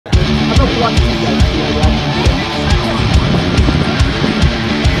Hey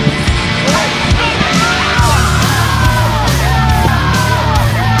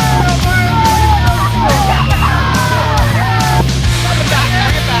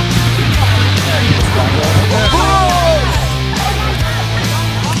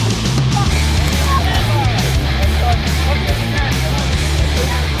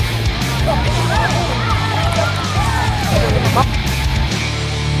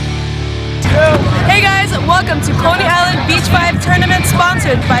guys, welcome to Coney Island Beach Vibe Tournament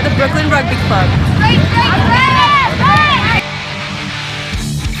sponsored by the Brooklyn Rugby Club.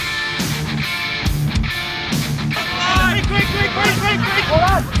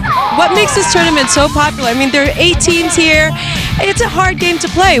 What makes this tournament so popular? I mean, there are 8 teams here. It's a hard game to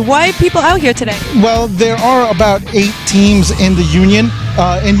play. Why are people out here today? Well, there are about 8 teams in the union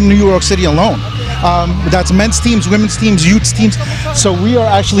in New York City alone. That's men's teams, women's teams, youth teams. So we are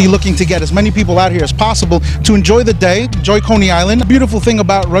actually looking to get as many people out here as possible to enjoy the day, enjoy Coney Island. The beautiful thing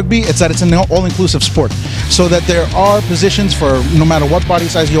about rugby is that it's an all-inclusive sport, so that there are positions for no matter what body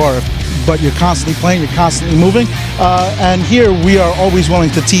size you are, but you're constantly playing, you're constantly moving. And here we are always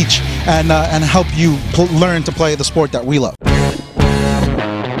willing to teach and help you learn to play the sport that we love.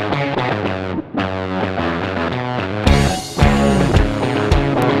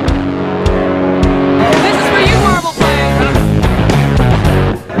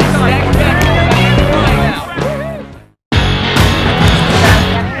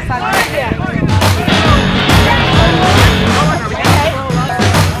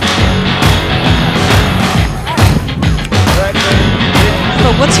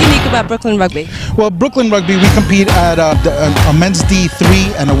 What's unique about Brooklyn Rugby? Well, Brooklyn Rugby, we compete at a men's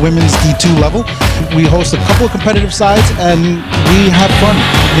D3 and a women's D2 level. We host a couple of competitive sides and we have fun.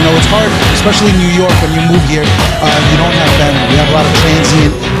 You know, it's hard, especially in New York when you move here. You don't have family. We have a lot of transient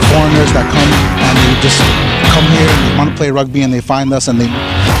foreigners that come and they just come here and they want to play rugby and they find us and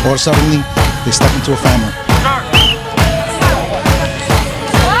or suddenly they step into a family.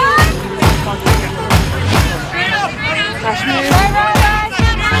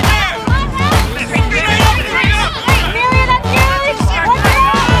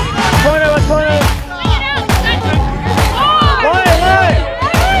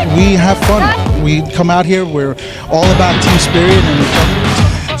 We have fun. We come out here, we're all about team spirit,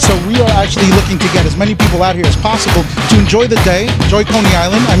 and so we are actually looking to get as many people out here as possible to enjoy the day, enjoy Coney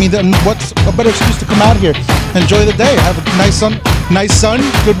Island. I mean, what's a better excuse to come out here, enjoy the day, have a nice sun,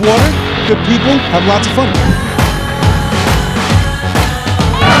 good water, good people, have lots of fun.